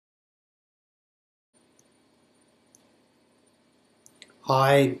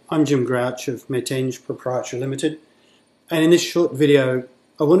Hi, I'm Jim Grouch of METSIM Proprietary Limited, and in this short video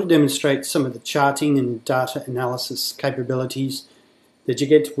I want to demonstrate some of the charting and data analysis capabilities that you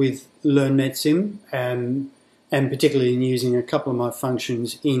get with LearnMETSIM, and particularly in using a couple of my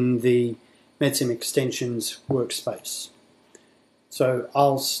functions in the METSIM extensions workspace. So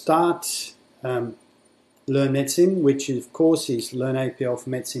I'll start LearnMETSIM, which of course is LearnAPL for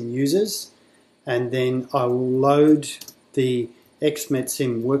METSIM users, and then I will load the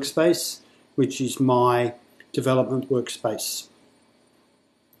METSIM workspace, which is my development workspace.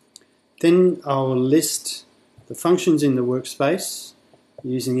 Then I'll list the functions in the workspace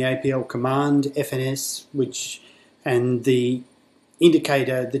using the APL command FNS, and the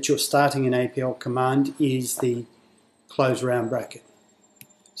indicator that you're starting an APL command is the close round bracket.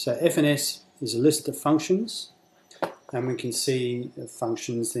 So FNS is a list of functions, and we can see the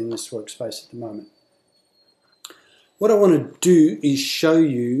functions in this workspace at the moment. What I want to do is show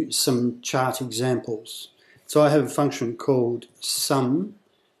you some chart examples. So I have a function called sum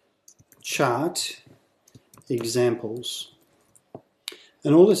chart examples,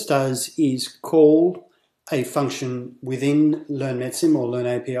 and all this does is call a function within LearnMETSIM or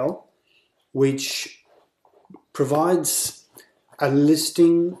LearnAPL, which provides a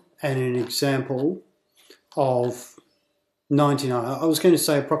listing and an example of 99, I was going to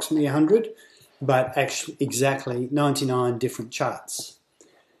say approximately 100, but actually exactly 99 different charts.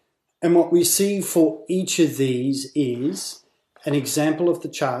 And what we see for each of these is an example of the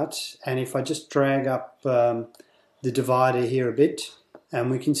chart, and if I just drag up the divider here a bit,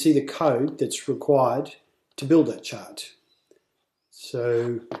 and we can see the code that's required to build that chart.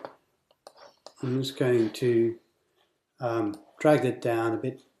 So I'm just going to drag that down a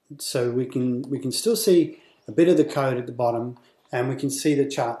bit so we can still see a bit of the code at the bottom, and we can see the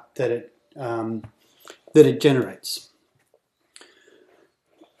chart that it generates.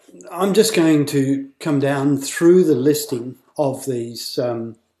 I'm just going to come down through the listing of these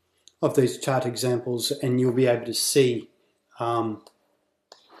chart examples, and you'll be able to see the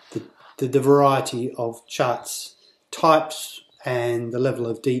variety of charts types and the level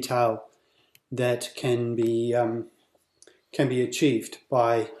of detail that can be achieved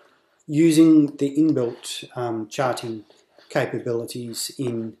by using the inbuilt charting capabilities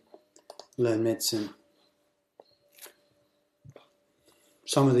in LearnMETSIM.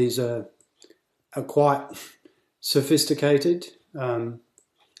 Some of these are quite sophisticated,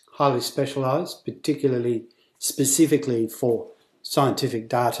 highly specialized, specifically for scientific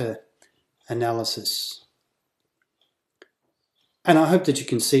data analysis. And I hope that you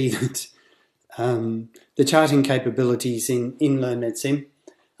can see that the charting capabilities in LearnMETSIM,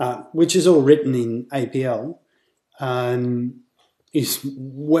 which is all written in APL, is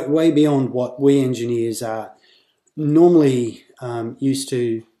way beyond what we engineers are normally used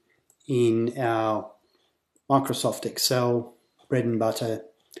to in our Microsoft Excel bread and butter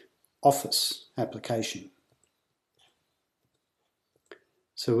Office application.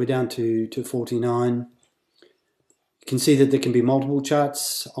 So we're down to 49. You can see that there can be multiple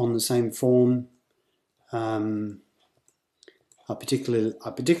charts on the same form. I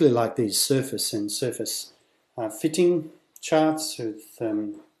particularly like these surface and surface fitting charts with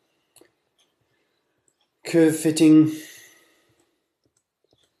curve fitting,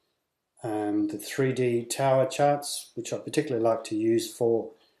 the 3D tower charts, which I particularly like to use for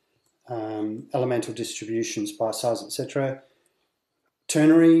elemental distributions by size, etc.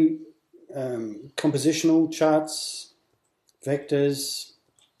 Ternary compositional charts, vectors,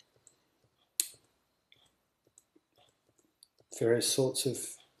 various sorts of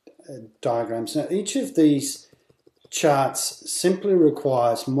diagrams. Now, each of these charts simply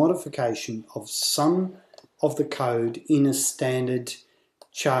requires modification of some of the code in a standard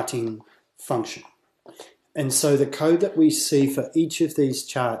charting function. And so the code that we see for each of these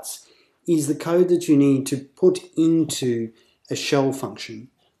charts is the code that you need to put into a shell function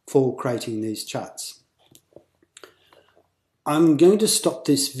for creating these charts. I'm going to stop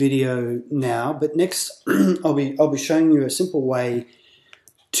this video now, but next I'll be showing you a simple way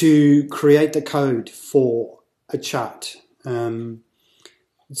to create the code for a chart,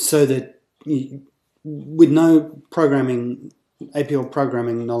 so that with no APL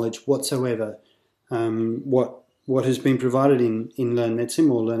programming knowledge whatsoever, what has been provided in LearnMETSIM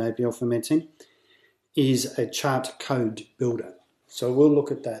or LearnAPL for METSIM is a chart code builder. So we'll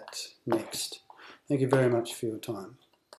look at that next. Thank you very much for your time.